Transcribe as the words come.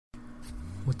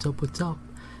What's up,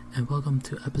 and welcome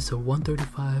to episode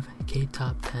 135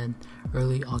 K-Top 10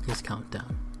 Early August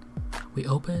Countdown. We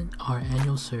opened our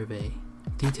annual survey.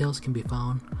 Details can be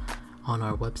found on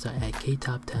our website at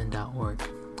ktop10.org.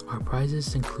 Our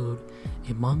prizes include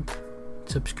a month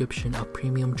subscription of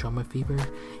premium Drama Fever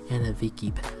and a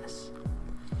Viki Pass.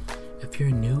 If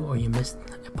you're new or you missed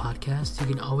a podcast, you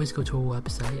can always go to our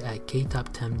website at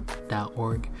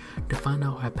ktop10.org to find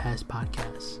out our past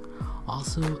podcasts.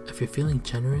 Also, if you're feeling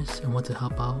generous and want to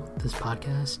help out this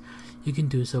podcast, you can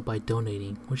do so by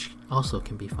donating, which also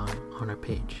can be found on our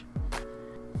page.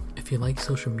 If you like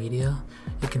social media,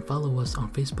 you can follow us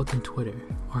on Facebook and Twitter.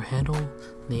 Our handle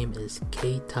name is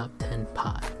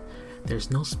KTop10Pod.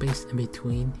 There's no space in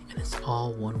between, and it's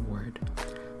all one word.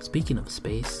 Speaking of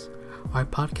space, our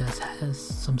podcast has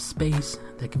some space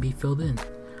that can be filled in.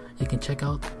 You can check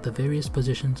out the various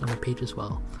positions on our page as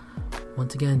well.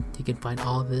 Once again, you can find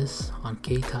all of this on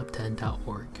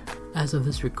ktop10.org. As of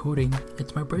this recording,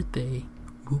 it's my birthday.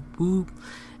 Whoop whoop.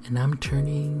 And I'm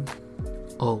turning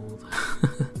old.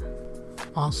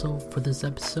 Also, for this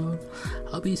episode,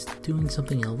 I'll be doing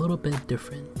something a little bit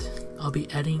different. I'll be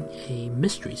adding a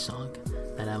mystery song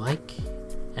that I like,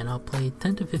 and I'll play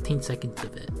 10 to 15 seconds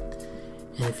of it.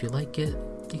 And if you like it,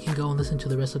 you can go and listen to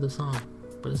the rest of the song,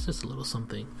 but it's just a little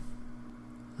something.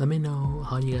 Let me know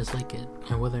how you guys like it,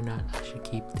 and whether or not I should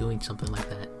keep doing something like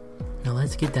that. Now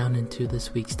let's get down into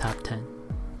this week's top 10.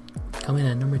 Coming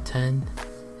at number 10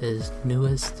 is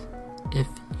NU'EST, If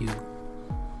You.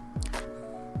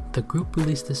 The group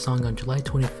released this song on July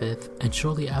 25th, and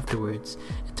shortly afterwards,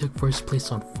 it took first place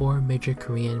on 4 major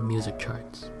Korean music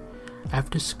charts.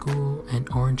 After School and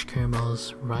Orange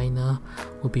Caramel's Raina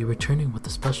will be returning with a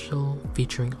special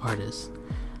featuring artist.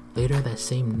 Later that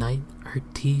same night, her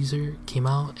teaser came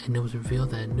out, and it was revealed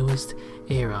that NU'EST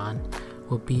Aaron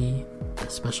will be the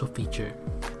special feature.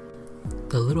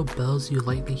 The little bells you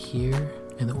lightly hear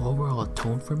and the overall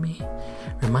tone for me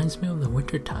reminds me of the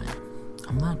wintertime.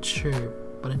 I'm not sure,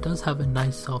 but it does have a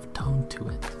nice soft tone to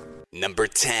it. Number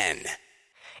 10.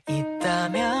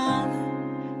 있다면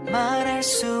말할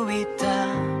수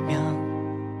있다면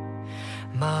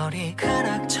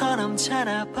머리카락처럼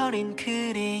자라버린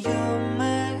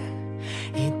그리움을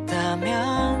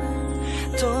있다면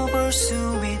또 볼 수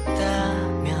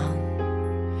있다면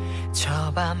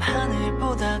저 밤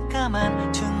하늘보다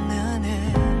까만 두 눈을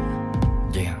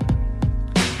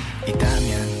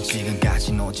있다면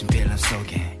지금까지 놓친 필름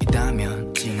속에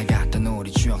있다면 지나갔던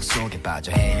우리 추억 속에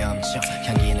빠져 헤엄쳐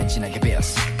향기는 진하게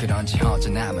배었어 그런지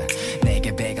허전함은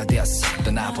내게 배가 되었어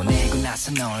떠나보내고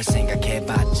나서 널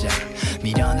생각해봤자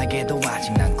미련하게도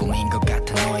아직 난 꿈인 것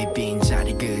같아 너의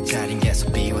빈자리 그 자린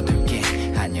계속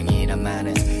비워둘게 안녕이란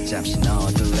말은 잠시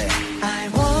넣어둘래 I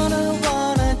wanna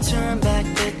turn back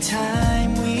the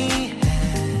time we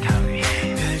had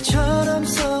별처럼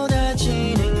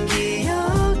쏟아지는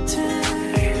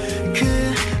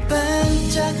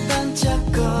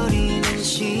반짝반짝거리는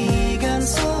시간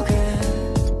속에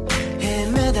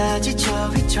헤매다 지쳐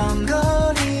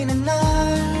휘청거리는 날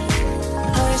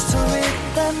할 수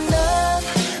있다면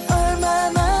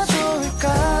얼마나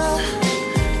좋을까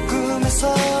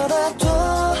꿈에서라도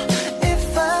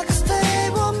If I could stay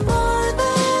one more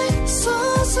day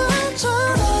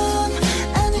소설처럼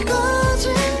아니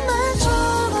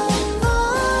거짓말처럼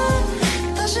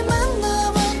널 다시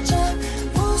만나봤자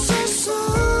웃을 수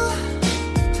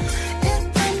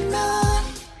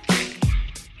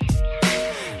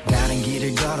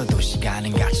걸어도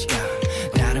시간은 같이 가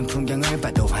다른 풍경을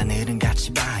봐도 하늘은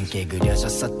같이 봐 함께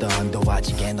그려졌었던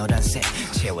도화지게 노란색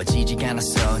채워지지가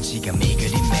않았어 지금 이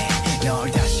그림에 널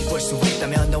다시 볼 수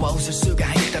있다면 너와 웃을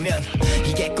수가 있다면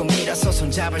이게 꿈이라서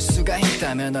손잡을 수가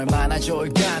있다면 얼마나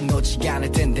좋을까 놓지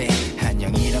않을 텐데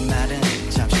안녕이란 말은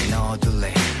잠시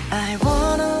넣어둘래 I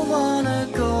wanna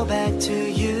go back to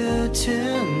you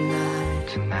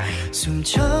tonight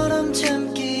숨처럼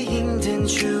참기 힘든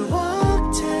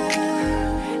추억들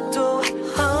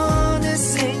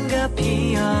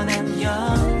피어난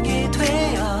연기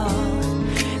되어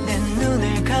내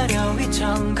눈을 가려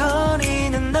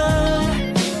휘청거리는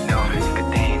날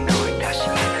그때 널 다시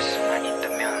만날 수만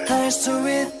있다면 할 수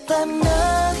있다면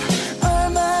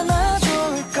얼마나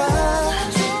좋을까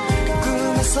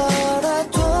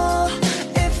꿈에서라도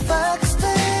If I could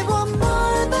stay one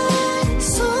more day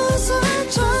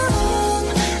소설처럼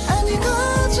아니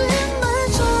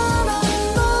거짓말처럼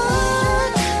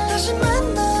널 다시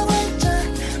만나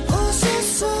웃을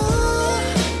수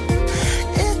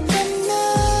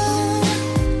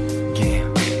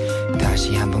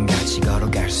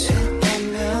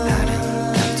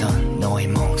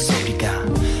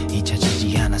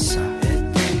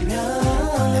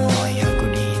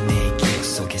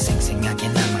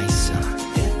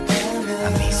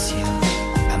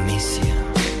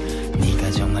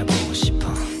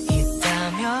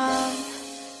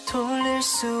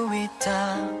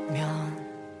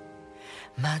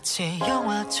마치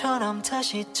영화처럼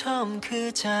다시 처음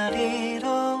그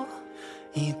자리로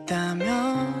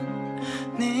있다면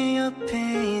내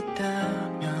옆에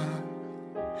있다면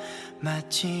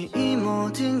마치 이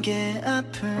모든 게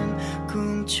아픈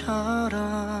꿈처럼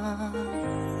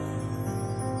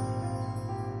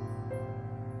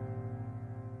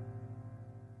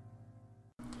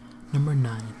Number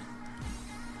 9.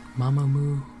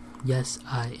 Mamamoo, Yes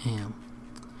I Am.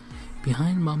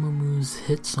 Behind Mamamoo's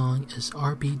hit song is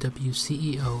RBW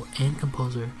CEO and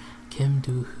composer Kim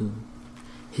Do-hoon.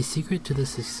 His secret to the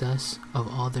success of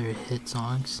all their hit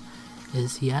songs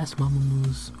is he asks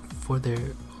Mamamoo for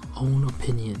their own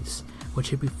opinions, which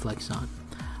he reflects on.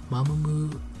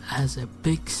 Mamamoo has a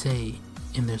big say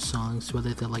in their songs,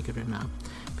 whether they like it or not.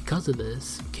 Because of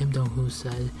this, Kim Do-hoon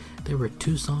said there were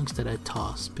 2 songs that I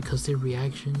tossed because their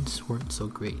reactions weren't so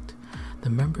great. The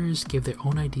members gave their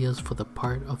own ideas for the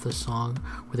part of the song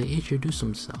where they introduced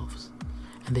themselves,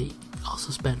 and they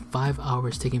also spent 5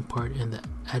 hours taking part in the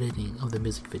editing of the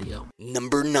music video.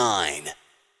 Number 9.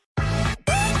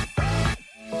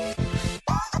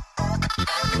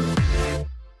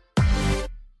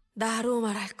 나로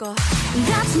말할 것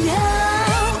같으면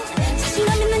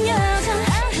자신감 있는 여자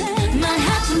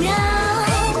말하자면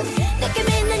내게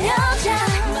믿는 여자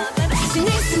자신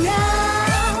있으면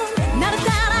나를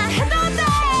따라 해도 돼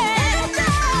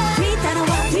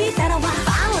뒤따라와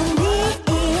Follow me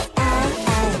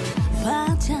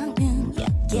화장은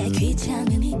약게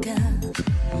귀찮으니까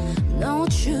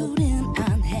노출은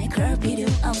안 해 그럴 필요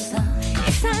없어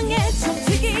이상해 참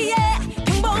특이해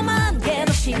평범한 게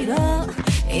더 싫어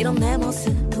이런 내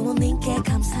모습 부모님께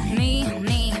감사해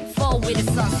Me, fall with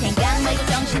the sun 생각 말고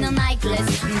정신은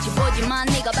eyeglass 눈치 보지만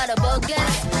네가 바로 bogus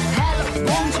Hello,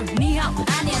 bonjour, ni hao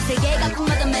아니야 세계가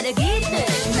꿈마다 매력이 있대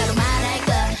나로 말할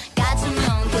것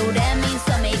같으면 겨울에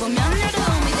미소 매보면 내가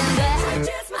도움이 된대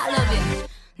I love you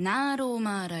나로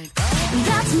말할 것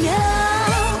같으면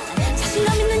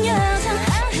자신감 있는 여자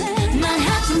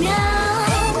말하자면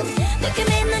내게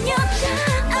믿는 여자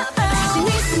자신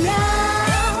있으면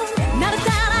나를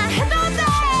따라 해도 돼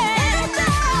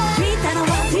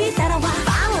뒤따라와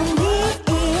Follow me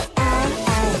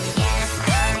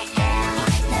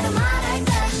나를 말할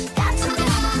것 같으면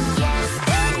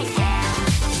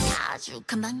아주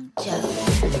금방져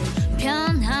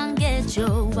편한 게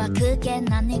좋아 그게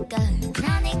나니까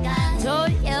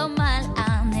돌려 말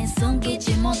안 해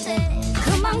숨기지 못해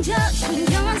금방져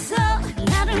신경 안 써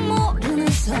나를 모르는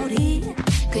소리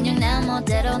그냥 내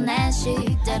멋대로 내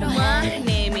식대로 해 My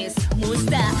name is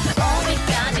Musta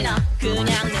어디까지나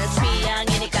그냥 내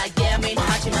취향이니까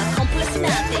예민하지만 컴플렉스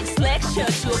nothing 슬랙셔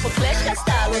슈퍼 클래식한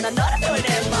스타일로 난 너를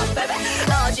표현해 my baby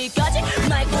어디까지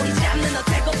말꼬리 잡는 너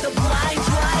태국도 blind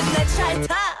drive 내 차에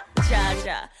타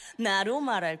자자 나로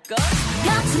말할 것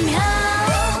같으면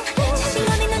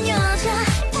자신감 있는 여자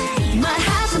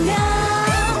말하자면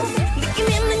느낌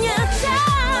있는 여자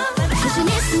자신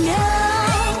있으면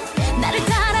나를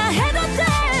따라 해도 돼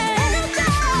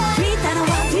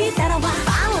뒤따라와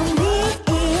Follow me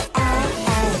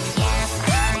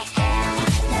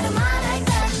나를 말할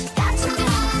것 같으면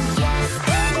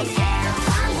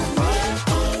Follow me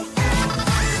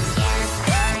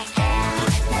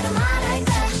나를 말할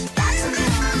것 같으면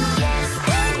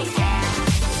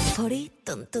볼이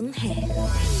뚠뚠해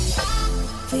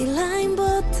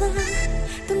V라인보다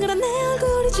동그란 내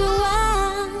얼굴이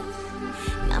좋아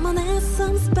나만의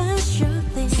some special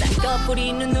thing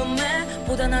쌍꺼풀이는 눈매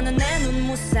보다 나는 내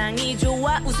눈무쌍이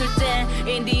좋아 웃을 때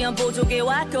인디언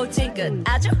보조개와 꼴찌끝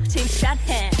아주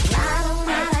칭찬해 나로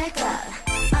말할 것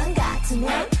안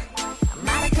같으면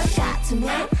말할 것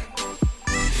같으면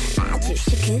아주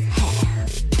시크해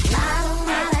나로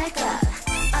말할 것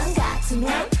안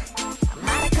같으면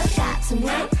말할 것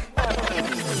같으면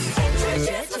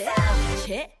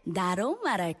나로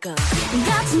말할 것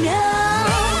같으면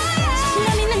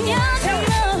자신감 있는 여자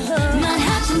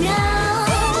말하자면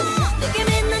내게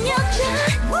믿는 여자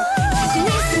자신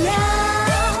있으면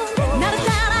나를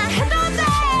따라 해도 돼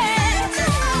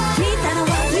뒤따라와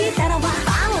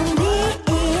Follow me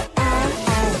나로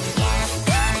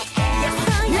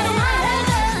말할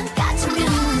것 같으면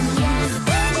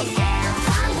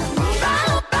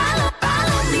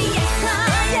Follow me yes I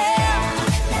am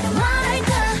나로 말할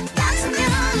것 같으면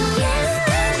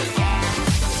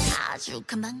아주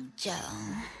금방져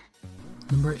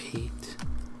Number 8.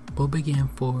 Bo Began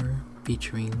 4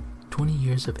 featuring 20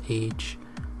 Years of Age,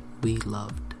 We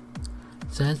Loved.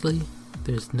 Sadly,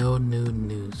 there's no new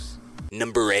news.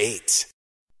 Number 8.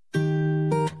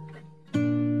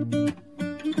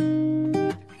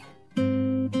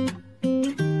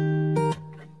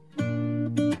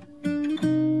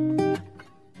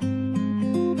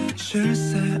 쉴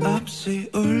새 없이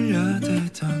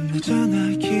울려대던 내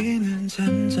전화기는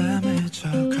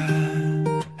잠잠해져가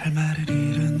할 말을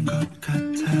잃은 것 같아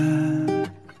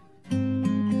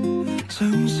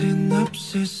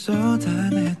정신없이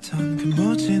쏟아내던 그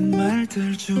모진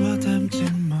말들 주워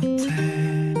담진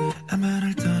못해 아마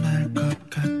날 떠날 것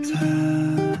같아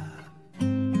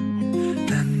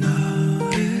난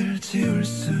너를 지울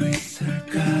수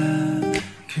있을까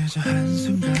그저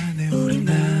한순간에 우리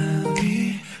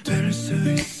남이 될 수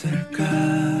있을까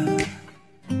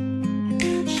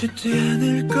쉽지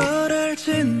않을 걸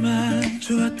알지만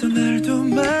좋았던 날도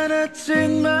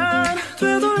많았지만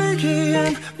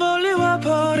되돌리기엔 멀리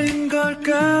와버린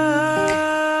걸까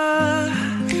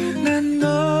난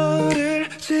너를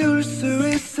지울 수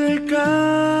있을까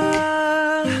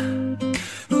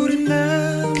우린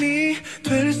남이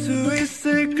될 수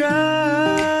있을까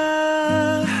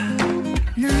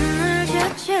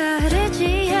눈물조차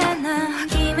흐르지 않아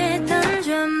김에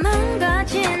던져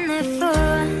망가진 내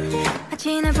폰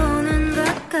마치 날 보는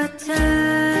것 같아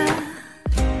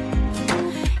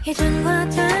예전과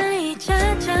달리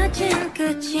잦아진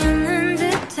끝이 없는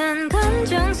듯한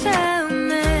감정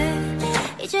싸움에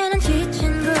이제는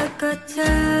지친 것 같아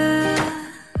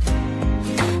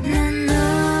난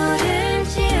너를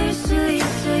지울 수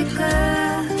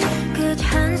있을까 그저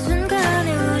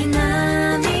한순간에 우리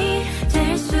남이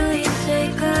될 수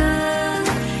있을까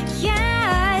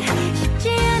yeah. 쉽지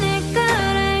않을 걸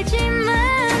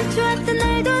알지만 좋았던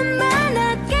날도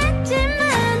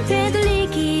많았겠지만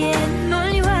되돌리기엔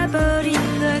멀리 와버린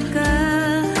걸까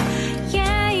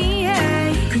yeah,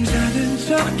 yeah. 괜찮은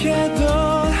척해도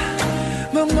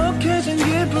먹먹해진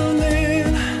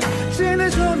기분은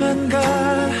진해져만 가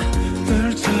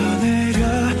널 쳐내려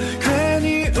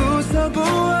괜히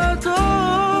웃어보아도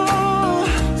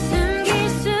숨길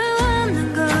수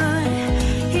없는 걸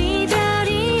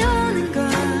이별이 오는 걸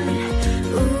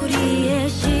우리의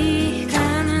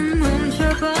시간은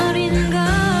멈춰버리는 걸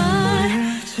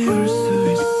지울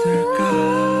수 있을까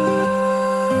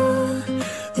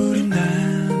우리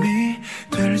남이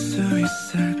될 수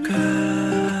있을까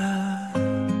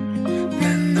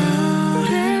난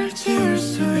너를 지울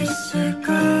수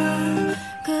있을까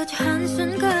그저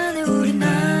한순간에 우리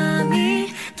남이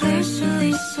될 수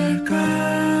있을까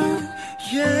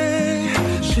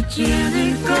yeah. 쉽지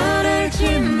않을 걸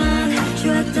알지만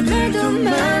좋았던 날도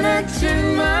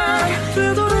많았지만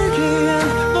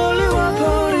되돌리기엔 멀리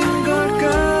와버린 걸까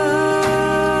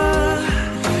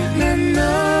난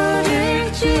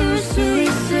너를 지울 수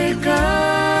있을까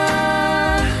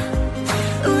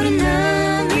우리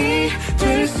남이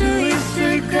될 수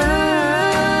있을까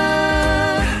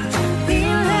We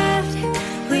loved,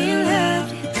 we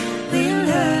loved, we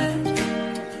loved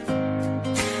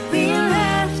We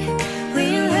loved, we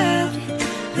loved,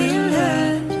 we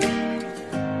loved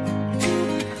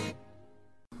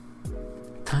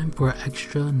Time for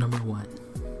extra number 1,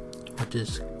 which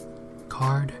is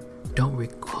Card Don't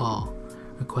Recall,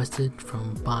 requested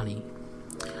from Bonnie.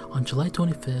 On July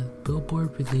 25th,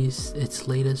 Billboard released its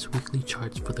latest weekly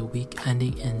charts for the week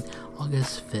ending in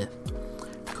August 5th.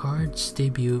 Card's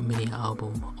debut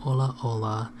mini-album, Ola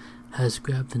Ola, has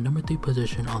grabbed the number 3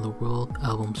 position on the World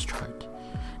Albums chart,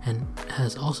 and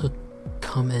has also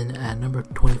come in at number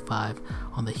 25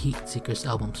 on the Heat Seekers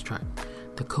Albums chart.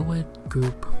 The co-ed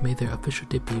group made their official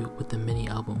debut with the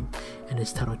mini-album and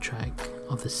its title track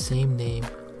of the same name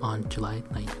on July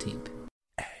 19th.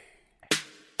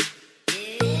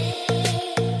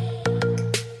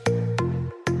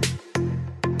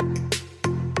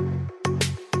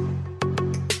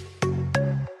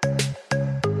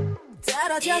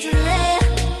 떨어져줄래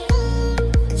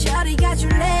저리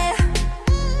가줄래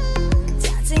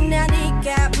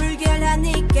짜증나니까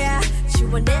불결하니까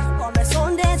지원해 몸에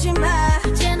손대지마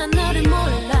이제 난 너를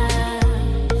몰라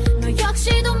너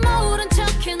역시도 모른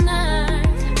척해 날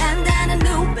안다는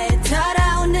눈빛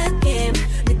더러운 느낌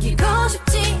느끼고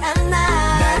싶지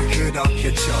않아 날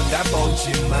그렇게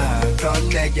쳐다보지마 넌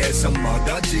내게서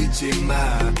멀어지지마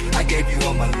I gave you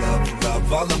all my love,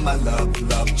 love, all of my love,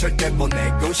 love 절대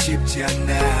보내고 싶지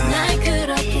않아 날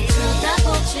그렇게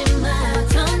쳐다보지마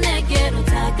더 내게로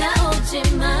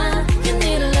다가오지마 You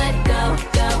need to let it go,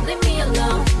 go, leave me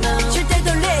alone, no 절대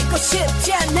돌리고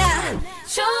싶지 않아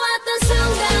좋았던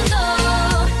순간도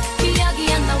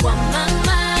기억이 안 나와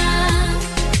맘만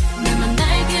나만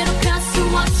날 괴롭힐 수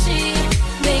없이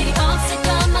내일이 없을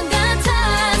것만 같아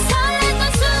설렜던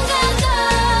순간도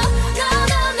No,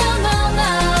 no, no, no, no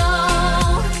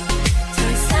더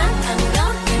이상 아무런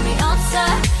의미 없어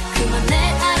그만해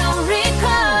I don't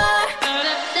recall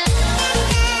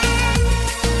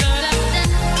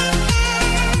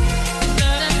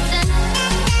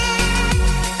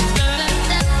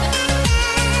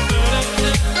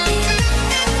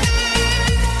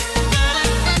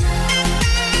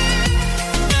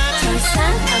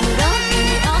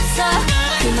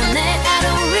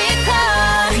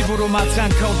따뜻한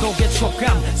고독의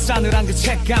촉감 싸늘한 그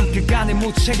책감 그간의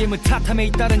무책임을 탓함에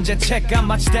잇따른 죄책감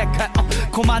마치 대가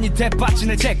고만이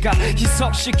대빠지는 대가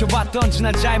희석시켜왔던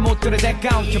지난 잘못들의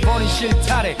대가 엉켜버린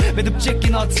실타래 매듭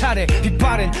찢긴 어타래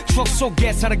빛바랜 추억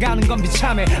속에 살아가는 건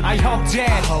비참해 I hope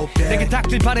that 내게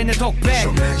닥칠 바래 내 독백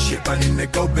조명식 아닌 내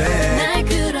고백 날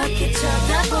그렇게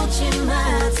쳐다보지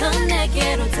마더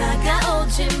내게로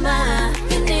다가오지 마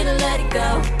You need to let it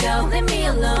go, go Leave me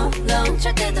alone, alone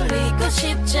절대 돌리고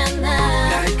싶잖아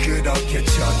날 그렇게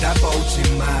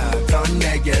쳐다보지 마더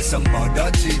내게서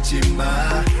멀어지지 마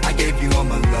I gave you all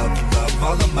my love, love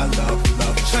all of my love,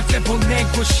 love 절대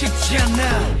보내고 싶지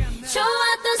않아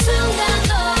좋았던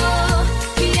순간도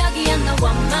기억이 안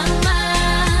나와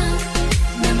맘만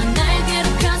나만 날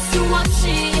괴롭힐 수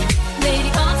없이 내일이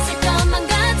없을 것만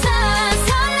같아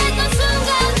설레던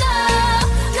순간도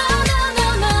No, no, no,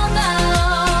 no, no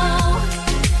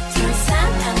더 이상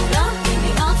아무런 의미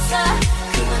없어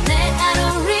그만해 I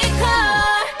don't recall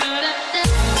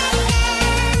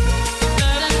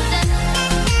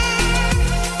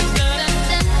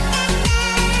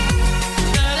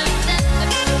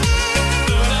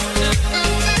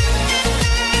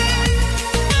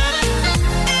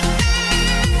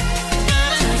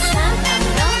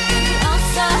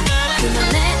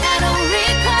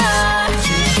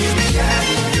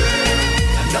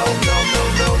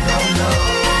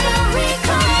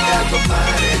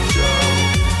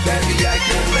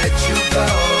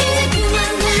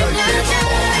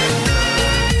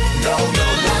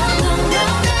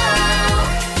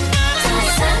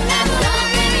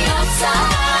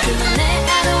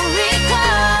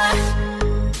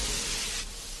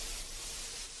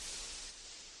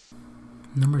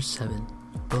Number 7.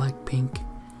 Blackpink,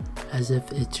 As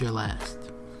If It's Your Last.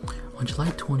 On July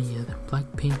 20th,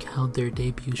 Blackpink held their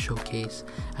debut showcase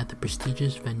at the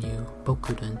prestigious venue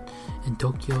Bokuden in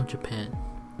Tokyo, Japan.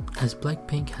 As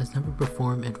Blackpink has never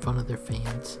performed in front of their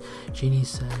fans, Genie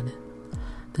said,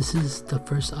 "This is the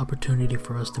first opportunity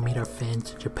for us to meet our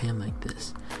fans in Japan like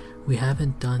this. We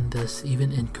haven't done this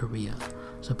even in Korea,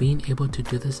 so being able to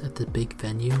do this at the big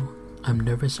venue, I'm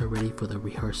nervous already for the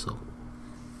rehearsal."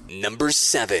 Number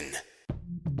 7.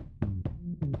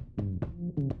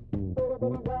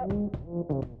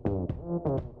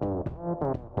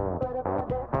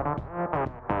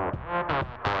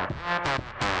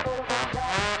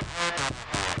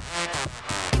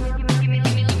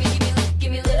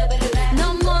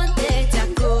 넌 뭔데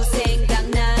자꾸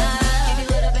생각나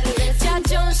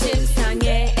자존심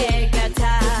상해 애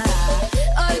같아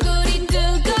얼굴이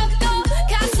뜨겁고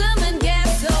가슴은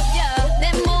계속여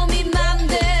내 몸이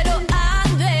맘대로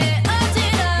안 돼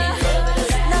어지러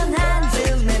넌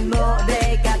한숨의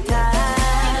모래 같아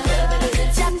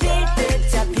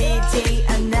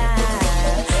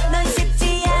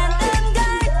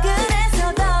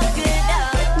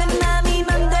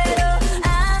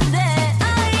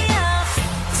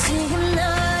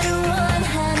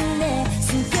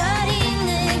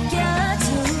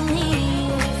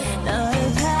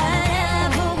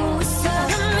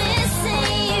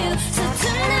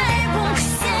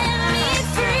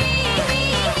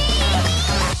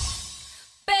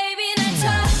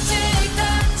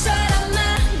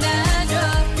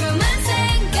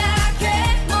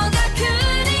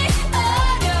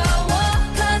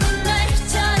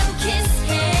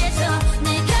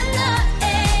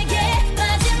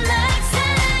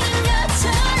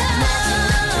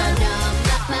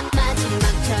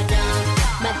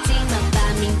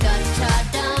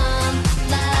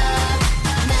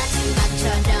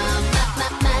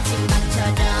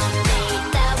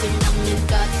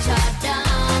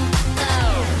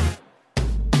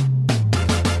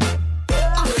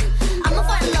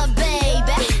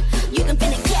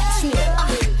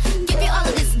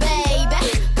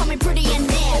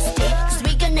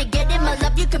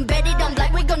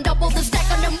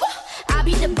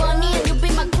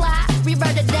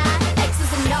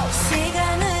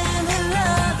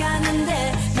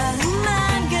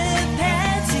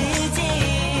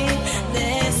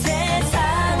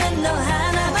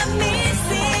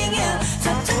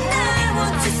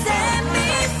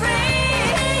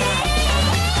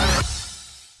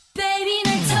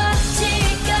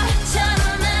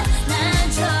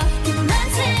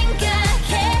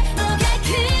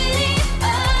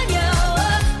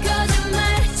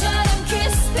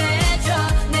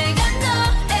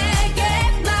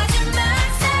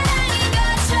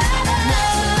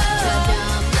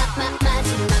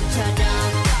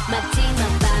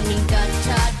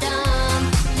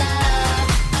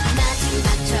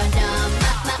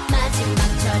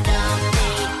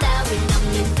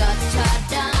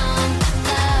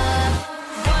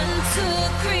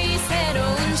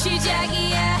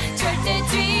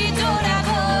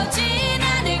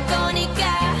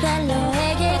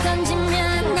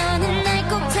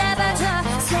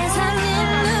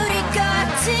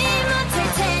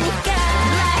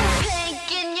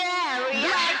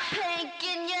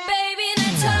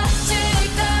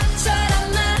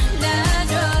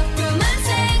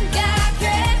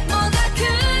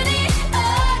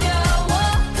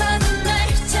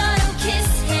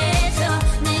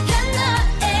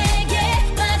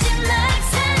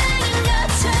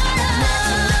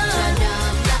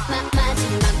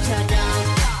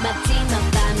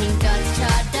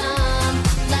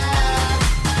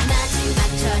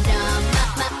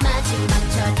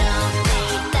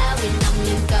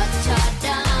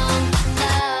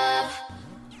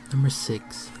Number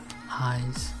 6.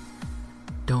 Highs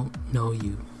Don't Know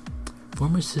You.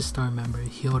 Former Sistar member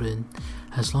Hyorin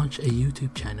has launched a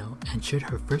YouTube channel and shared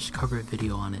her first cover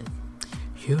video on it.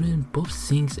 Hyorin both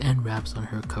sings and raps on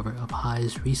her cover of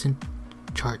High's recent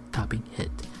chart-topping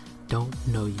hit, Don't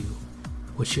Know You,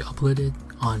 which she uploaded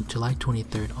on July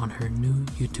 23rd on her new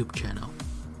YouTube channel.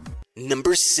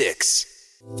 Number 6.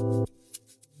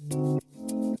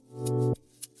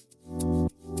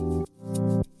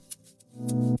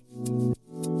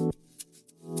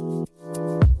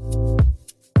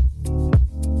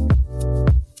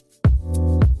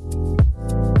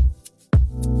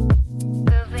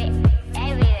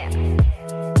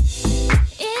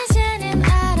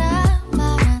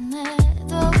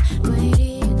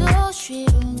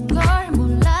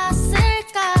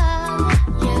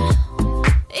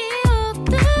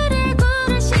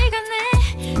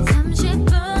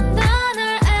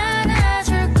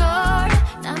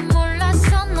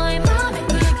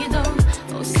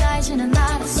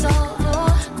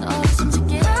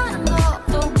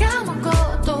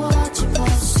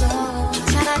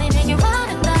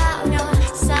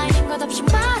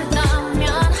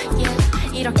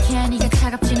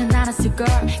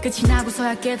 끝이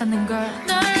나고서야 깨닫는 걸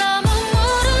널 너무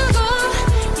모르고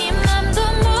네 맘도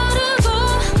모르고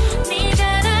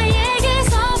네가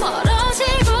나에게서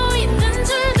멀어지고 있는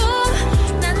줄도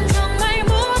난 정말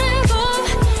모르고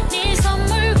네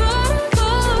선물 고르고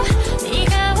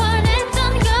네가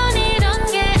원했던 건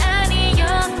이런 게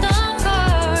아니었던 걸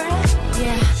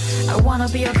Yeah, I wanna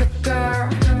be a good girl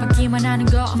받기만 하는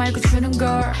거 말고 주는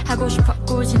걸 하고 싶어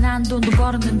굳이 난 돈도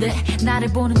벌었는데 나를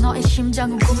보는 너의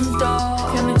심장은 꿈도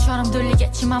변명처럼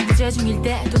들리겠지만 부재중일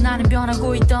때도 나는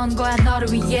변하고 있던 거야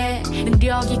너를 위해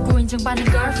능력 있고 인정받는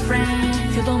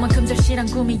girlfriend 효도만큼 절실한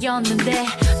꿈이었는데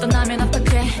떠나면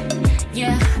어떡해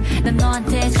Yeah 난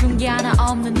너한테 준 게 하나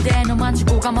없는데 너만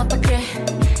주고 가면 어떡해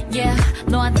Yeah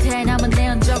너한테 남은 내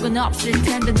흔적은 없을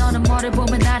텐데 너는 뭐를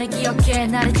보면 나를 기억해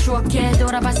나를 추억해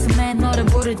돌아봤음에 너를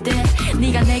부를 때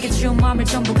네가 내게 준 마음을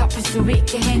전부 갚을 수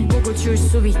있게 행복을 줄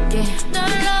수 있게 널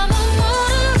너무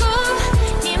모르고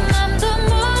네 맘도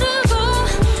모르고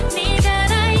네가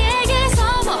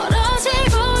나에게서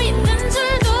멀어지고 있는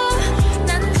줄도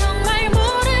난 정말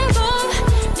모르고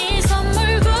네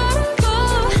선물 고르고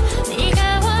네가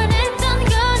원했던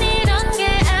건 이런 게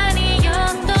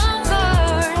아니었던 걸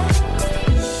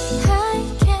I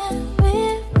can't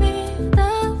live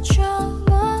without your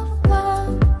love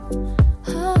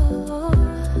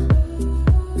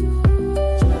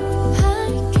I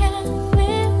can't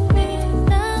live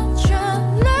without your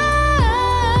love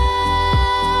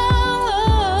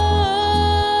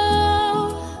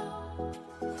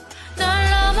널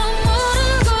너무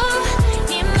모르고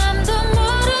네 맘도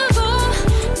모르고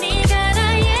네가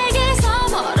나에게서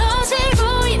멀어지고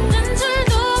있는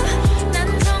줄도 난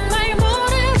정말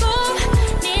모르고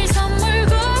네 선물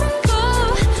고르고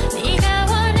네가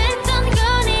원했던 건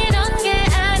이런 게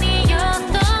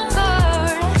아니었던 걸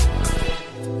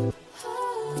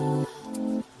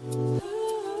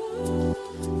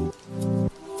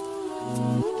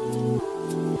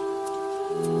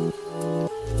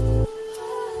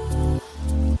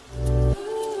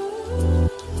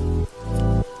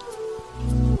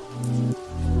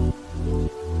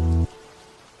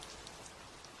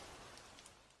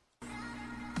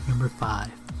Number 5.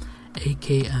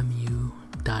 AKMU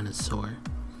Dinosaur.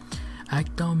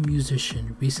 Akdom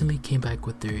Musician recently came back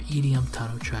with their EDM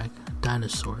title track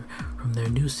Dinosaur from their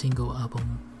new single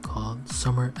album called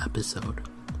Summer Episode.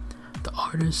 The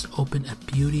artist opened a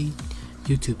beauty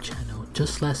YouTube channel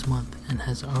just last month and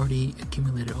has already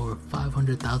accumulated over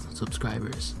 500,000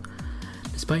 subscribers.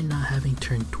 Despite not having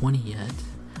turned 20 yet,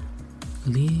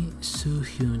 Lee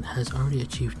Soo-hyun has already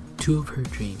achieved 2 of her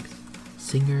dreams,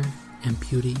 singer and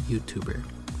beauty YouTuber.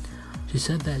 She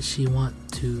said that she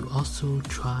wants to also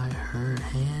try her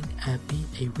hand at being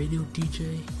a radio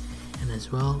DJ and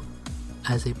as well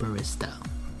as a barista.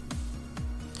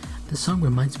 This song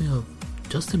reminds me of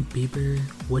Justin Bieber,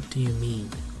 What Do You Mean,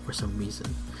 for some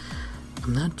reason.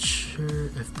 I'm not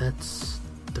sure if that's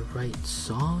the right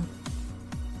song,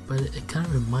 but it kind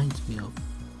of reminds me of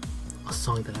a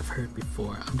song that I've heard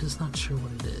before. I'm just not sure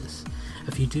what it is.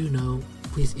 If you do know,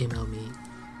 please email me,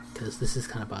 because this is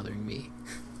kind of bothering me.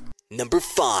 Number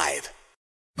 5.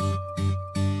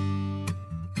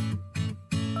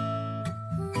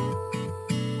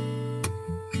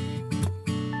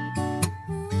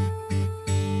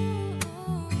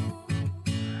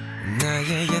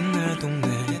 나의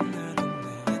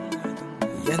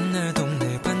옛날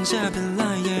동네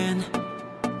반자빌라엔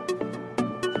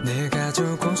내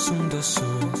가족 오순도수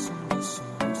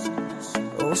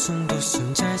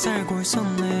오순도순 잘 살고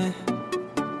있었네.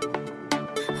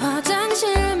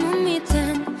 화장실 문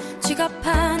밑엔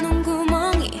지갑하는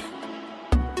구멍이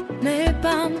매일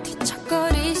밤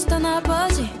뒤척거리시던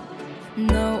아버지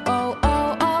No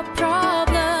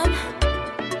problem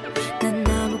난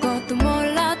아무것도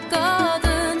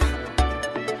몰랐거든.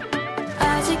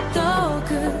 아직도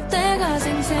그때가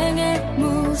생생해.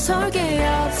 무서울 게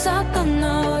없었던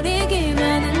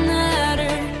어리기만한 나를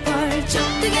벌쩍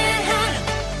뜨게 하는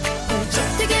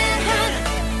벌쩍 뜨게 하는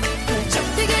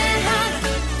벌쩍 뜨게 하는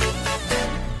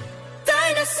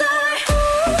Dinosaur.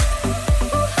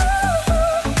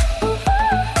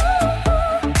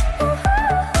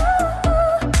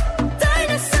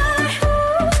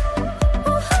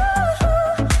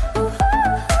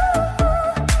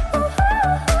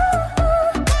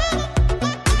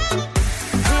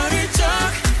 어릴 적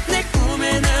내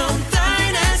꿈에 나온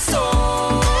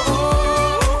다이너소어.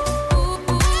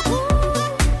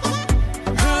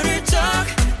 어릴 적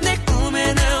내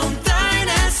꿈에 나온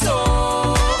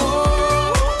다이너소어.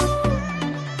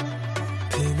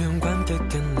 비명 관계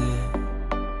깼네.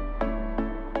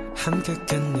 함께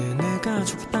깼네. 내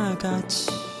가족 다 같이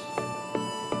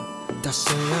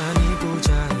따스한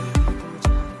이부자리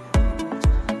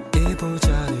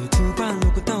이부자리 두 발로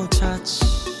또 찾지.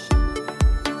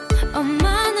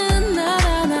 엄마는 날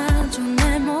안아줘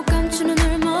날 못 감추는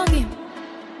울먹임.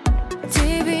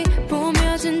 TV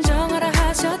보며 진정하라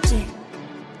하셨지.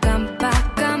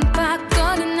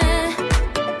 깜빡깜빡거리네.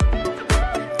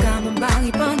 까만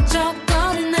방이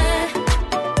번쩍거리네.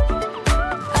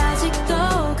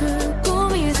 아직도 그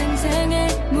꿈이 생생해.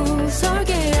 무서울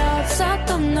게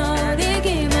없었던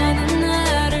어리기만한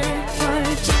나를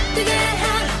벌쩍 뜨게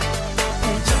하는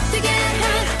벌쩍 뜨게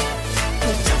하는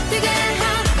벌쩍 뜨게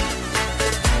하는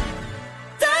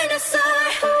Dinosaur.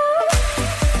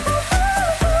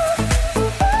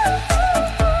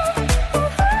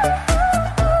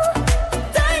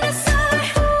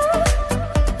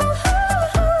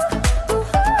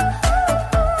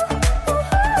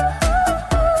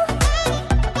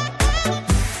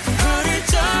 어릴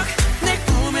적 내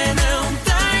꿈에 나온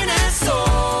다이너소어.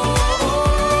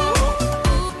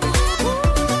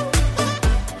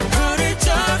 어릴 적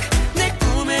내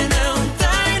꿈에 나온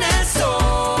다이너소어.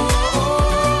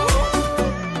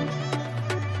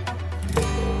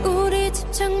 우리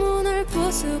집 창문을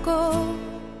부수고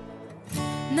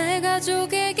내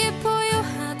가족에게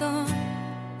보여하던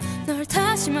널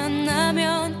다시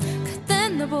만나면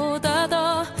그땐 너보다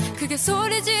더 크게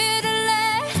소리 지를래.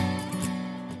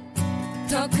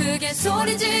 더 크게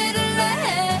소리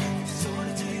지를래.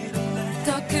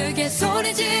 더 크게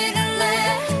소리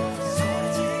지를래.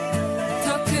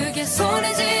 더 크게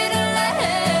소리 지를래.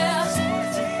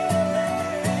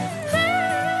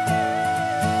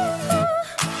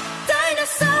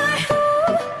 Dinosaur.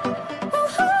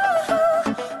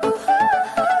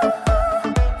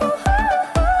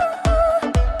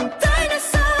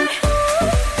 Dinosaur.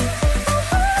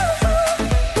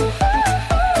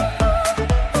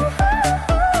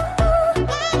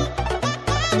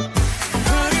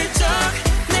 어릴 적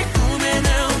내 꿈에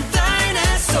나온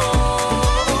다이너소어.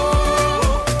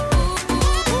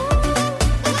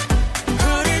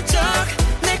 어릴 적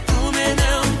내 꿈에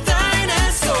나온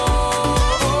다이너소어.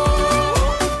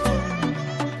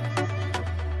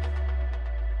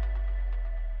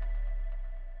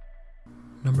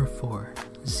 Number 4,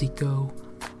 Zico,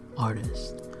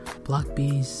 artist. Block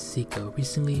B's Zico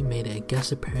recently made a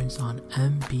guest appearance on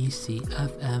MBC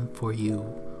FM for You.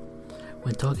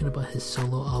 When talking about his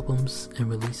solo albums and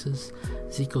releases,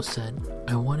 Zico said,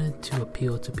 I wanted to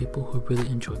appeal to people who really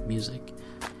enjoy music.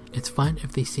 It's fine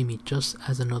if they see me just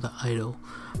as another idol,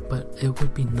 but it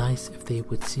would be nice if they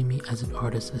would see me as an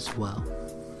artist as well.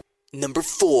 Number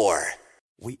 4.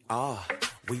 We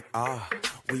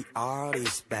are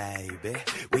this baby.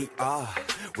 We are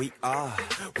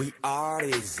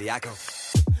this. I go.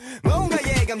 뭔가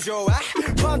예감 좋아.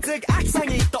 번뜩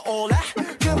악상이 떠올라.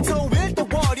 금토일 또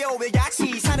월요일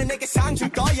같이 사는 내게 상 줄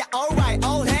거야. Alright,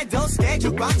 all 해도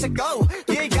스케줄 꽉 차고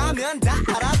길 가면 다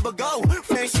알아보고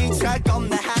회시철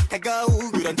겁나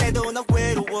핫하고 그런데도 나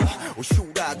외로워.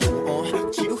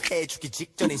 휴라도 지루해주기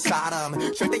직전인 사람.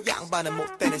 절대 양반은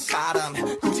못 되는 사람.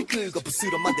 굳이 긁어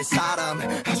부스러 만든 사람.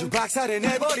 아주 박살을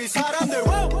내버린 사람들.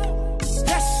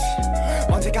 Yes.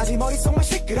 언제까지 머릿속만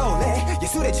시끄러울래.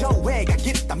 예술의 조회가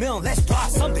있다면 Let's try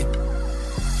something.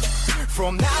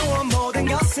 From now on 모든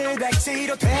것을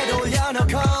백지로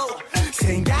되돌려놓고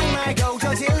생각 말고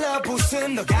저질러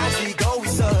부순 너 가지고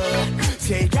있어.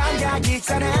 제일 감각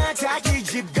있잖아 자기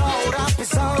집 거울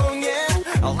앞에서. Yeah.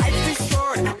 Life is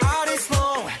short, art is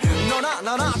long.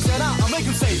 너나 잖아. I'll make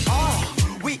you say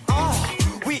we are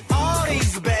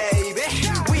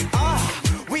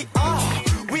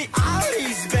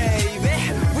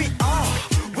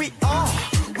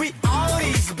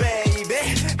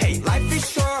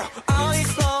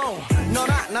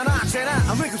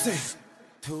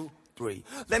hungry.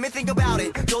 Let me think about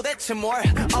it. 도대체 뭘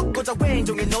얻고자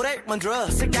왼종일 노래를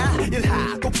만들었을까?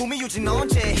 일하고 품위 유지는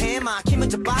언제 해? 막히면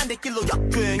저 반대길로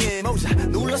역행해. 모자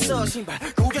눌렀어 신발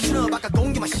구겨 신어 바깥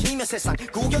공기 마시며 세상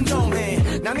구경 좀 해.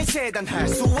 남이 재단할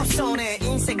수 없어 내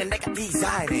인생은 내가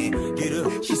디자인해.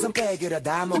 길을 시선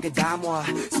빼그려다 목에 담아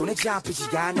손에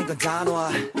잡히지 않는 건 단어.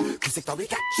 구색 따위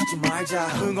갖추지 말자.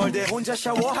 흥얼대 혼자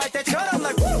샤워할 때처럼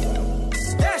날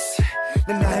yes.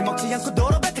 난 날 먹지 않고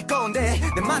도로 뱉을 건데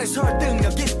내 말에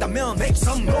설득력 있다면 make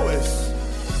some noise.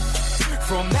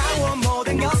 From now on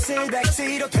모든 것을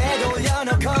백지로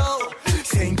되돌려놓고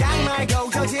생각 말고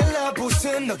저질러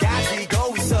부순 너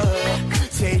가지고 있어.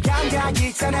 제 감각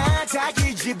있잖아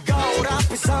자기 집 거울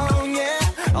앞에서 yeah.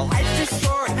 Life is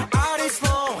short, art is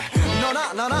long.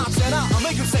 너나 쟤나 I'll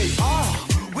make you say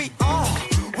we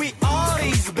are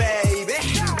these baby.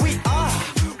 We are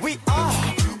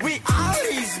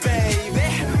these baby.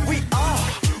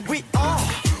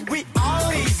 We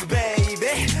are these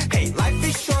baby. Hey, life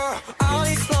is short, art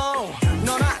is long.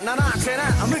 너나 쟤나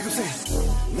I'll make you say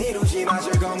미루지 마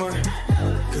즐거움을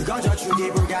그건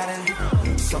저축이 불가능.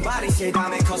 Somebody say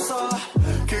다음에 컸어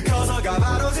그 커서가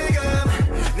바로 지금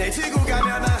내 지구가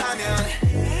멸망하면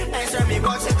Answer me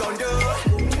what you gon' do.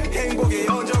 행복이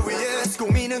온저 위에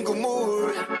꾸미는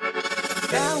국물.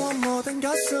 나와 모든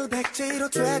것을 백지로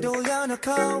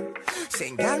되돌려놓고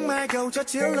생각 말고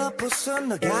저질러 부순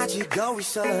너 가지고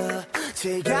있어.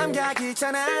 제 감각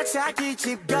있잖아 자기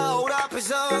집 거울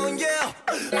앞에서 yeah.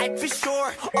 Life is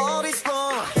short, all is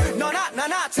long.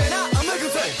 너나 쟤나 I'm like you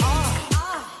say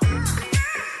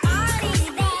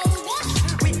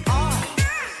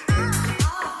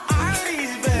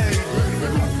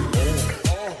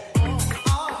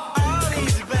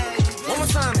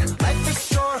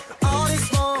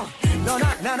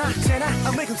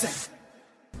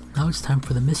Now it's time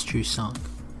for the mystery song,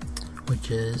 which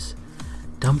is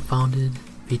Dumbfounded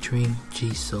featuring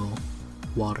Jisoo,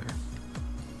 Water.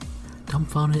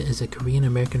 Dumbfounded is a Korean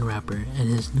American rapper, and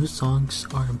his new songs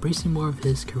are embracing more of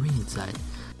his Korean side.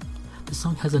 The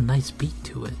song has a nice beat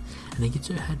to it, and it gets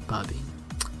your head bobbing.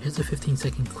 Here's a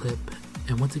 15-second clip,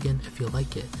 and once again, if you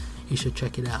like it, you should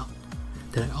check it out.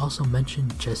 Did I also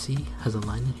mention Jessie has a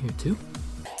line in here too?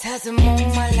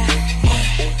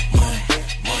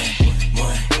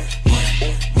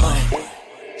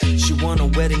 She want a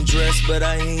wedding dress, but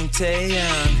I ain't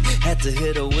Taeyeon. Had to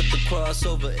hit her with the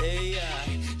crossover AI.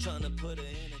 Tryna put her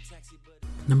in a taxi,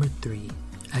 but Number 3,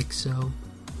 EXO,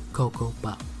 Coco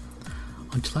Pop.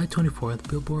 On July 24th,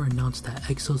 Billboard announced that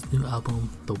EXO's new album,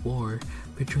 The War,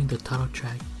 featuring the title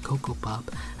track Coco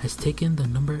Pop, has taken the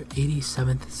number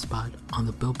 87th spot on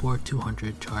the Billboard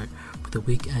 200 chart for the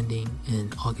week ending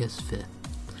in August 5th.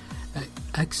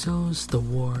 EXO's The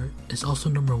War is also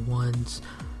number 1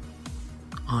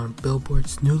 on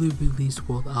Billboard's newly released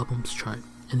World Albums chart.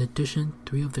 In addition,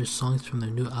 3 of their songs from their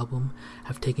new album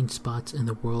have taken spots in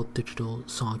the World Digital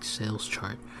Song Sales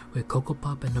chart, with Coco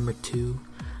Pop at number 2,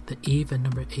 The Eve at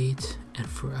number 8, and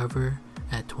Forever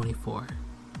at 24.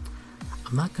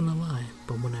 I'm not gonna lie,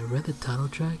 but when I read the title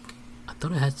track, I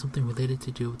thought it had something related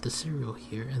to do with the cereal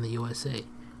here in the USA,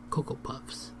 Cocoa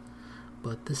Puffs.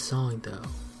 But this song though,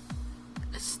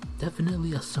 it's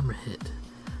definitely a summer hit.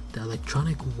 The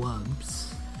electronic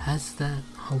wubs has that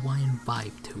Hawaiian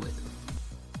vibe to it.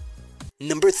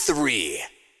 Number 3.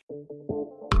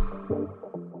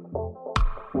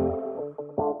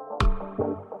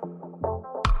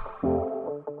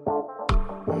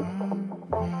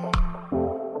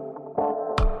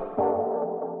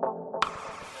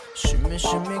 Shimmy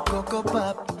shimmy cocoa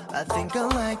pop I think I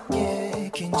like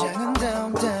it 긴장은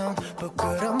down down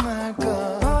부끄러 말고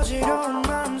어지러운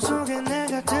마음속에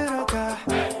내가 들어가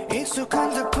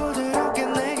익숙한 듯 부드럽게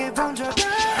내게 번져가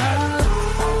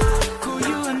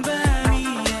고요한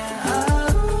밤이야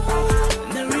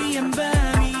날 위한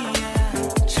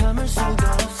밤이야 참을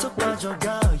수가 없어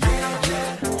빠져가 yeah,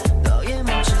 yeah. 너의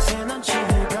멈춘새 난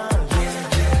지내가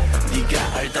yeah, yeah.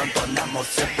 네가 알던 뻔한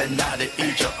모습에 나를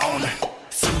잊어 오늘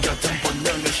숨겨둔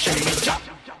본능을 시작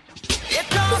It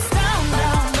goes down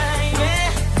down baby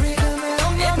리듬에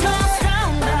없는 It goes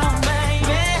down down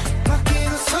baby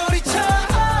바뀌는 소리쳐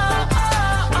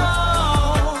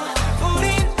우린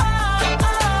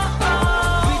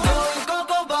We going go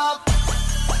go bop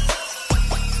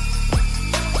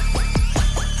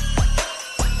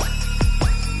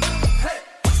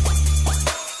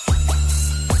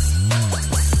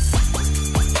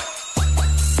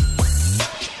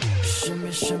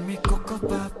Shimmy shimmy cocoa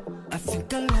pop I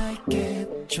think I like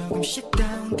it 조금씩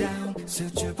down down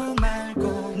수줍어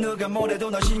말고 누가 뭐래도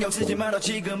너 신경 쓰지 말아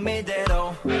지금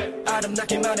이대로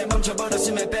아름답기만 해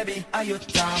멈춰버렸으면 baby are you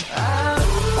down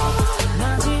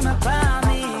마지막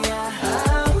밤이야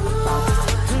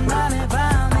둘만의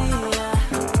밤이야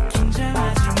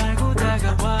긴장하지 말고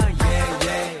다가와 yeah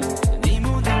yeah 네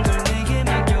모든 걸 내게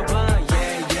맡겨봐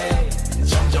yeah yeah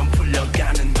점점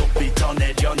풀려가는 높이 더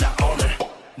내려놔 오늘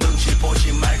눈치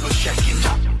보지 말고 shake it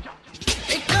up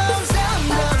It goes down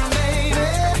down baby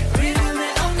리듬에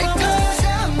엉망 It goes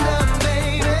down down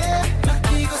baby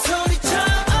맡기고 소리쳐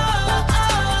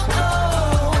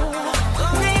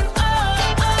Ring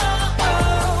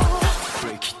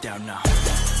Break it down now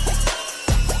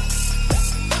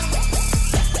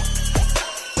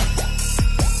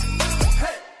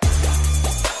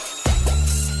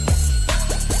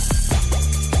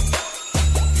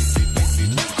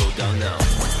Go down now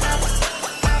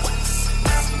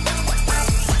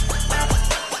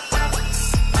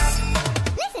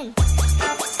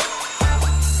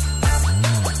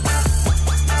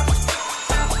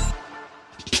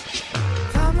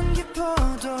밤은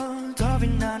깊어도 더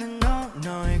빛나는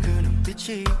너의 그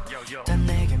눈빛이 다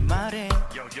내게 말해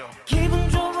기분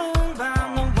좋은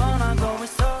밤 넌 원하고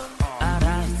있어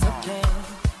알아 it's okay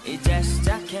이제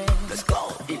시작해 Let's go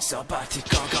It's a party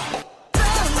go go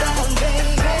Down down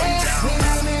baby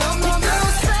리듬이 없는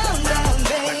Down down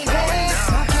baby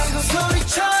맡기고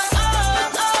소리쳐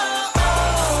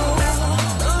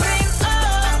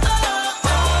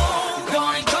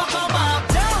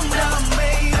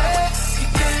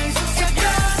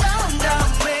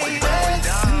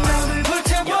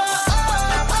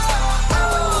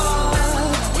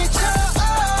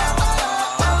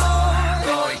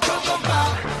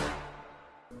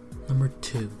Number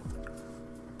 2.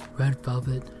 Red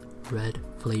Velvet, Red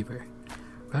Flavor.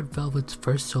 Red Velvet's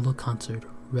first solo concert,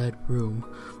 Red Room,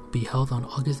 will be held on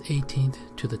August 18th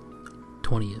to the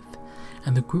 20th,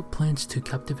 and the group plans to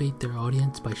captivate their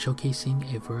audience by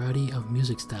showcasing a variety of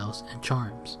music styles and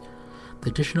charms. The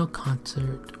additional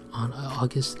concert on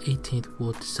August 18th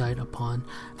will decide upon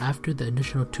after the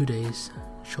initial 2 days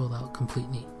sold out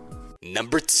completely.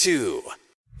 Number 2.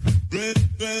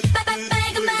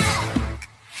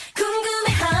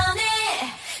 궁금해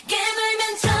honey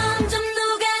깨물면 점점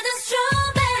녹아든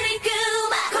스트로베리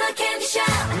그맛 코라 캔디샵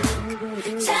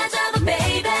찾아봐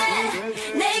baby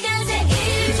내가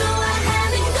제일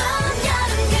좋아하는 건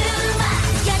여름 그맛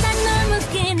야단 너무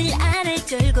끈을 안을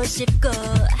쫄고 싶고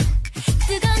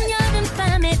뜨거운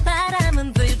여름밤에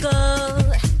바람은 불고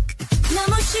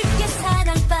너무 쉽게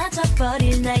사랑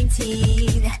빠져버릴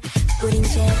 19 우린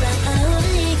제발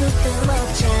어울리고 또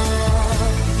먹자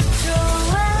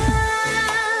좋아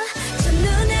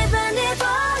첫눈에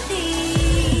반해버린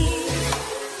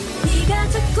네가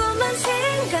자꾸만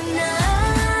생각나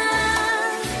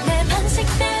내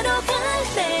방식대로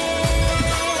갈래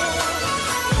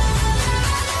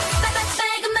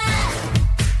빨간맛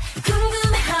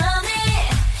궁금해 honey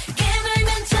깨물면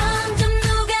점점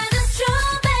녹아든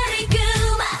스트로베리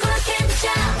그맛 코라 캔디샵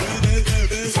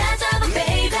찾아봐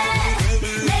baby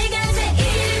내가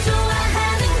제일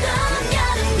좋아하는 건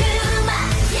여름 그맛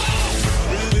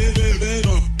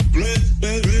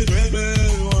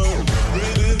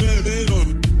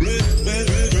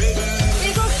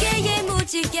일곱 개의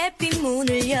무지개 핀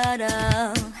문을 열어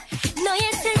너의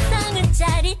세상은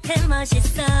짜릿해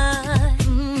멋있어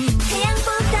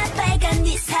태양보다 빨간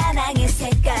네 사랑의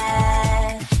색깔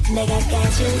내가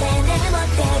가질래 내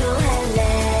멋대로 할래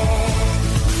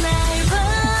날 봐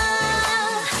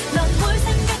넌 뭘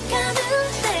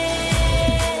생각하는데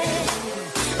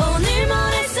오늘 뭘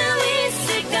할 수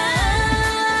있을까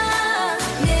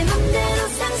내 맘대로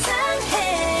상상해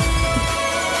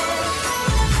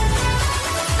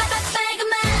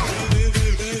빨간맛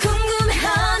궁금해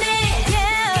honey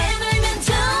깨물면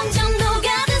점점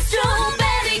녹아든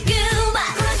스트로베리 그맛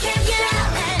코라 캔디샵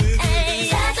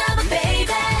찾아봐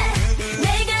baby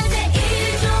내가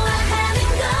제일 좋아하는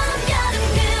건 여름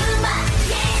그맛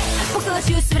볶아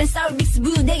주스랑 sour 믹스 부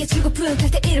내게 주고픈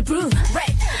칵테일을 brew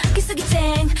기속이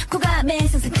쨍 코감에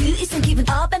상상 그 이상 기분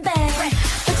up and back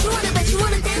But you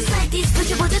wanna dance like this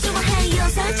보자보자 좋아해요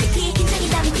솔직히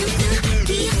긴장이라면 뉴스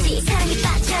귀엽지 사랑에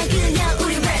빠져 그냥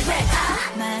우리 red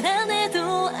말 안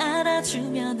해도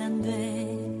알아주면 안 돼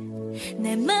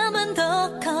내 맘은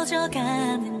더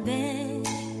커져가는데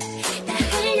다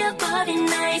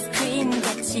흘려버린 아이스크림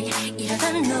같이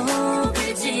이러다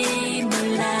녹을지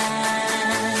몰라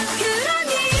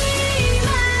그러니만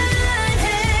해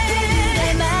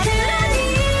내 말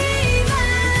그러니만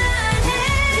해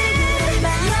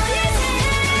너의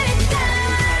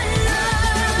색깔로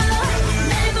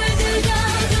날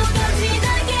물들여줘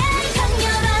거칠하게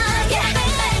강렬하게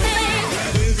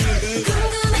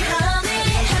궁금해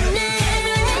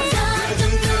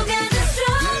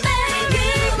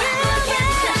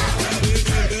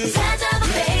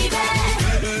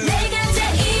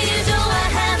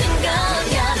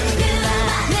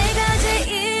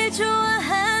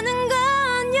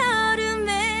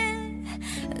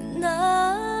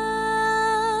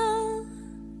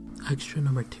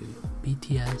to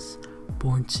BTS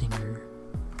Born Singer,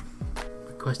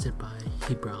 requested by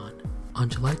Hebron. On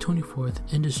July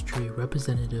 24th, industry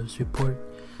representatives report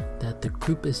that the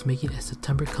group is making a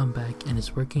September comeback and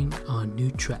is working on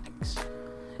new tracks.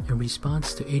 In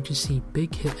response to agency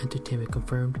Big Hit Entertainment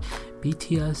confirmed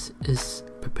BTS is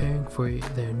preparing for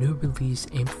their new release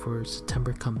aimed for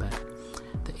September comeback.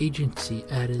 The agency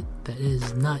added that it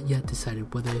is not yet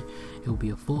decided whether it will be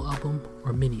a full album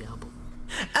or mini album.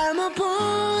 I'm a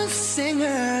born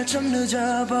singer 좀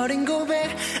늦어버린 고백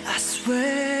I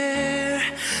swear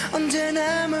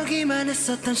언제나 멀기만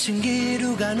했었던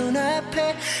신기루가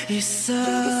눈앞에 있어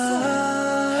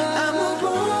I'm a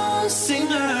born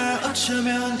singer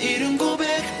어쩌면 이른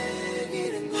고백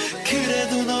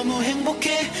그래도 너무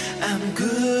행복해 I'm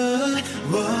good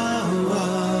whoa,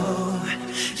 whoa.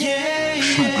 Yeah.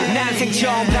 난생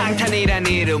처음 방탄이란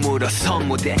이름으로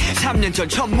선무대 3년 전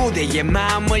첫 무대에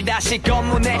마음을 다시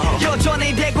검문해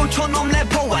여전히 대구촌놈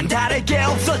래퍼와는 다르게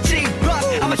없었지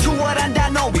아마 추월한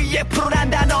단어 위에 프로란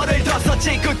단어를 더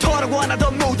썼지 그토록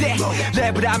원하던 무대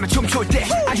랩을 하며 춤출 때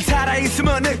아직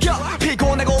살아있음을 느껴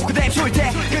피곤하고 그대출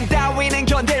때 그따위는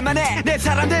견딜만해 내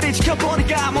사람들이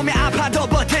지켜보니까 몸이 아파도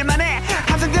버틸만해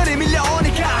함성들이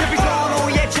밀려오니까 별빛선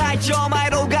후의 차이점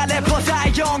아이로가 래퍼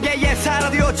사이용계의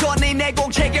사라디오 전이 내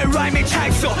공책에 라임이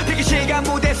차있어 대기시간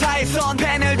무대사에선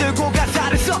펜을 들고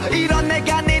가사를 써 이런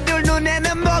내가 니들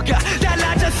눈에는 뭐가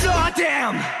달라졌어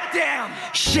Damn, damn,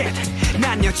 shit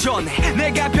난 여전해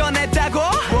내가 변했다고?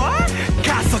 What?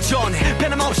 가서 전해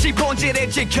변함없이 본질을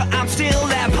지켜 I'm still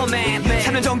rapper man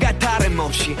 3년 전과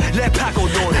다름없이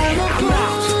랩하고 노래 I'm a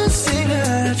born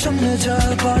singer 좀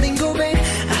늦어버린 고백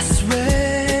I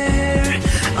swear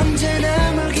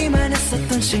언제나 멀기만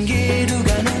했었던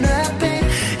신기루가 눈앞에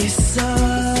있어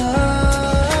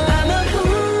I'm a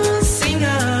born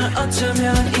singer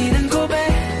어쩌면 이른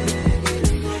고백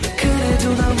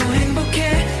그래도 너무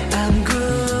행복해 I'm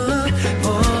good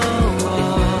oh,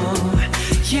 oh.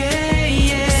 Yeah,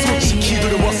 yeah, 솔직히 yeah.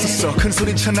 두려웠었어 큰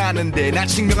소린 쳐나는데 난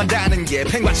증명한다는 게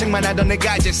팽과책만 하던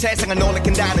내가 이제 세상을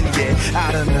놀래킨다는 게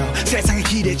I don't know 세상에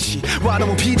기대치 와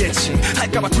너무 비대치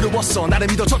할까봐 두려웠어 나를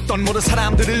믿어줬던 모든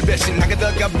사람들을 배신하게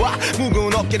될까봐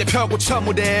무거운 어깨를 펴고 첫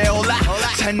무대에 올라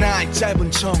잘 나이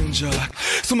짧은 정적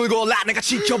숨을 골라 내가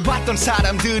지켜봤던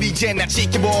사람들이 이제 날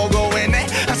지켜보고 있네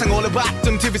항상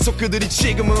올려봤던 TV 속 그들이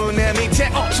지금은 내 밑에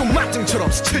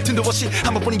조막등처럼 스칠 틈도 없이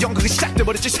한 번뿐인 연극이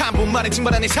시작돼버렸지 3분 만에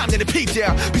증발한 내 3년의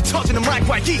피자 비터지는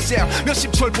마이크와 기세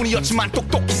몇십 초일뿐이었지만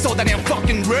똑똑히 쏟아낸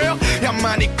fucking real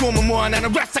야만이 꿈은 뭐야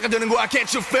나는 랩사가 되는 거야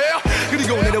can't you feel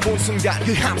그리고 내려본 순간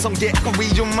그 함성계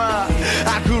아쿠리 좀마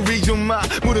아쿠리 좀마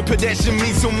무릎표 대신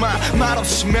미소만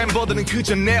말없이 멤버들은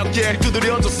그저 내 어깨를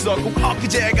두드려줬어 꼭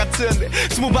엊그제 같은데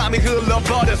 20밤이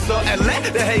흘러버렸어 LA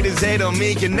The haters hate on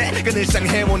me 걔네 그 일상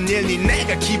해온 일이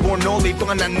내가 기본 올릴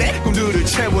동안 난 내 꿈들을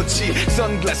채웠지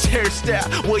선글라스 헤어스타일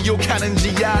왜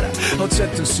욕하는지 알아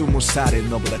어쨌든 20살에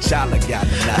너보다 잘 나가는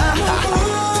나 I'm a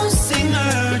born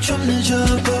singer 좀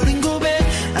늦어버린 고백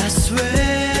I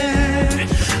swear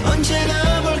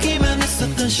언제나 멀기만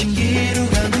했었던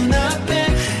신기루가 눈앞에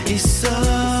있어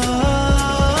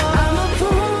I'm a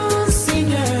born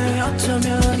singer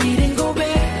어쩌면 이른 고백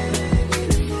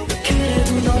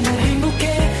그래도 너무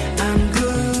행복해 I'm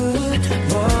good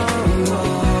whoa,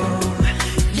 whoa.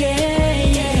 Yeah,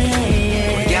 yeah,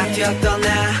 yeah. 우리가 뛰었던 나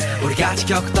우리 같이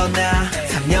겪었던 나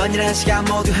 3년이란 시간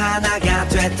모두 하나가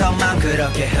됐던 맘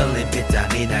그렇게 흘린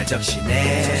빗땀이 날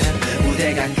적시네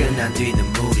무대가 끝난 뒤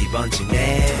눈물이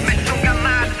번지네 매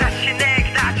순간마다 다시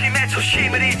내 다짐에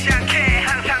초심을 잃지 않게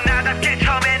항상 나답게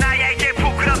처음에 나에게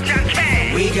부끄럽지 않게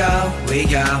We go, we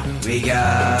go, we go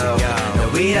No,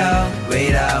 we don't,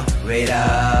 we don't, we don't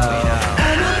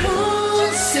I'm a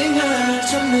born singer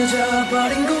좀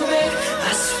늦어버린 고백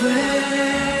I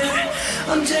swear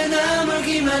언제나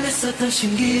멀기만 했었던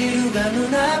신기루가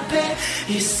눈앞에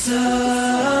있어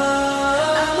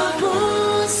I'm a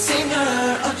born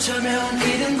singer 어쩌면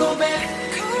이른 고백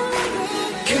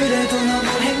그래도 너무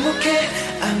행복해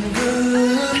I'm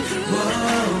good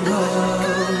whoa,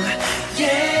 whoa.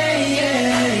 Yeah,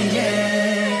 yeah,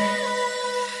 yeah.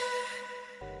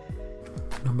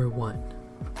 Number 1.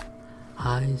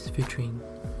 Highs featuring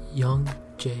Young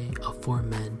J of 4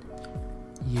 Men,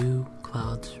 You,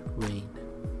 Clouds, Rain.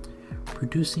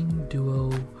 Producing duo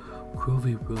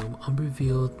Groovy Room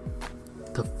unrevealed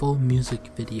the full music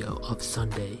video of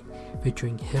Sunday,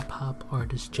 featuring hip-hop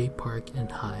artist Jay Park and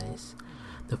Highs.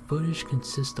 The footage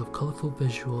consists of colorful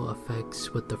visual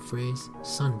effects with the phrase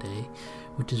Sunday,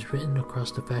 which is written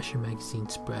across the fashion magazine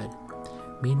spread.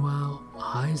 Meanwhile,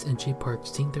 Highs and Jay Park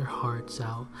sing their hearts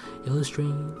out,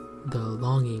 illustrating the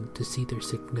longing to see their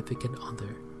significant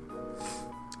other.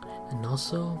 And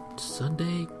also,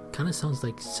 Sunday kind of sounds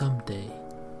like someday.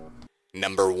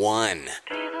 Number 1.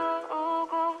 비도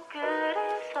오고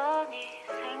그래서 네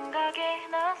생각이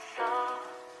나서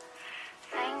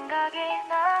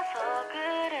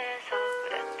그래서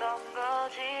그랬던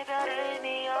거지 별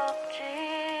의미 없지.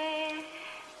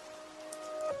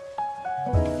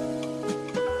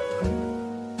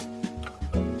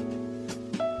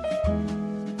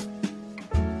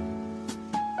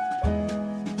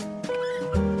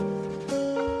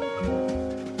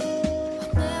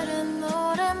 오늘은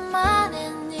오랜만에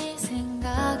네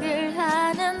생각을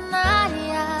하는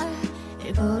날이야.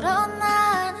 일부러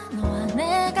난 너와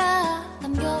내가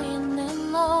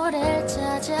담겨있는 노래를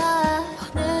찾아.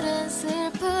 오늘은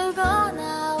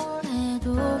슬프거나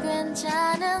우울해도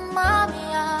괜찮은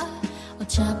맘이야.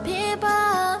 어차피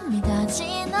밤이 다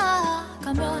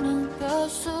지나가면은 별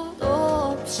수도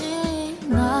없지.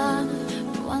 난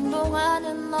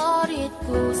무한동안은 널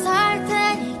잊고 살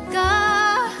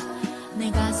테니까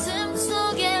내 가슴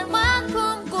속에만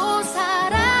품고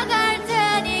살아갈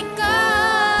테니까.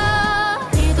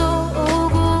 비도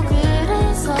오고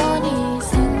그래서 네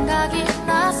생각이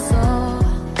나서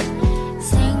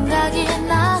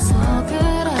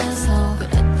그래서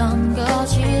그랬던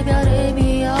거지 별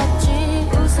의미 없지.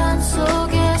 우산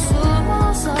속에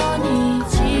숨어서 네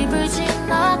집을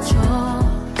지나쳐.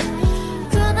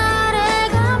 그날의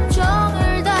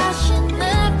감정을 다시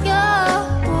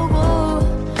느껴보고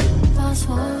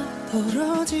봐서.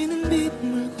 벌어지는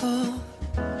빗물과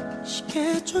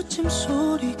시계 초침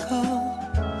소리가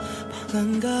방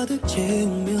한가득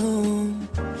채우면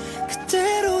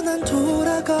그대로 난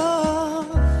돌아가.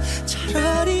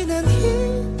 차라리 난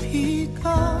이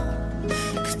비가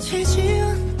그치지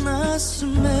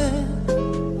않았음에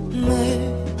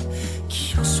내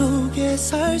기억 속에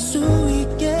살 수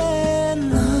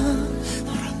있겠나.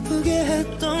 널 아프게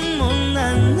했던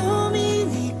못난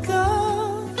놈이니까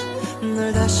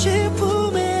널 다시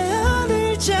품에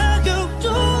안을 자격도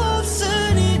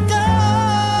없으니까.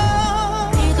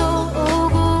 비도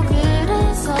오고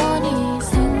그래서 네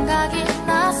생각이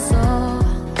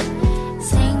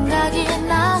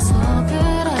나서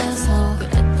그래서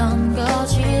그랬던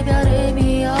거지 별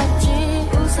의미 없지.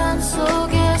 우산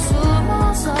속에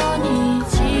숨어서 네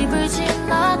집을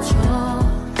지나쳐.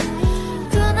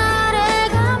 그날의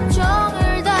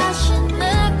감정을 다시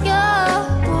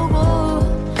느껴보고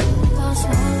봐서.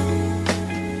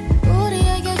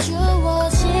 우리에게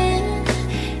주어진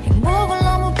행복을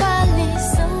너무 빨리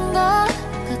쓴 것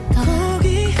같아.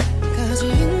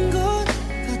 거기까지인 것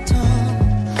같아.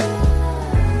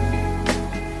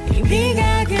 이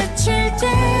비가 그칠 때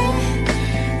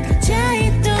각자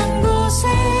있던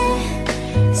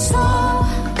곳에서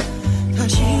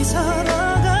다시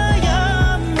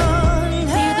살아가야만 해.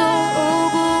 비도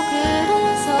오고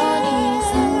그래서 네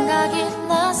생각이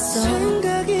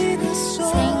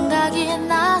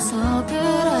나서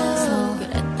그래서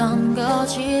그랬던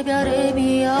거지 별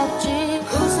의미 없지.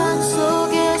 우산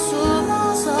속에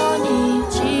숨어서 네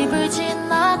집을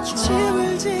지나쳐.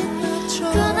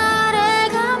 그날의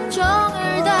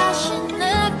감정을 다시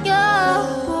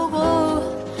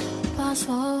느껴보고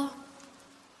봐서.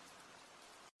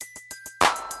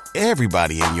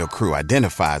 Everybody in your crew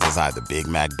identifies as either Big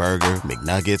Mac Burger,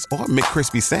 McNuggets, or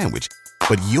McCrispy Sandwich.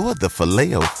 But you're the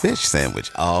Filet-O-Fish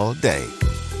Sandwich all day.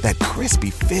 That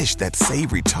crispy fish, that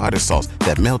savory tartar sauce,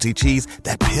 that melty cheese,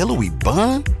 that pillowy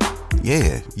bun.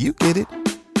 Yeah, you get it.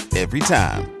 Every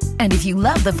time. And if you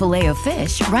love the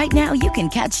Filet-O-Fish, right now you can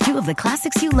catch 2 of the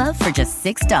classics you love for just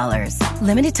 $6.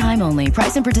 Limited time only.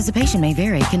 Price and participation may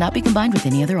vary. Cannot be combined with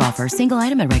any other offer. Single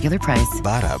item at regular price.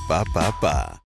 Ba-da-ba-ba-ba.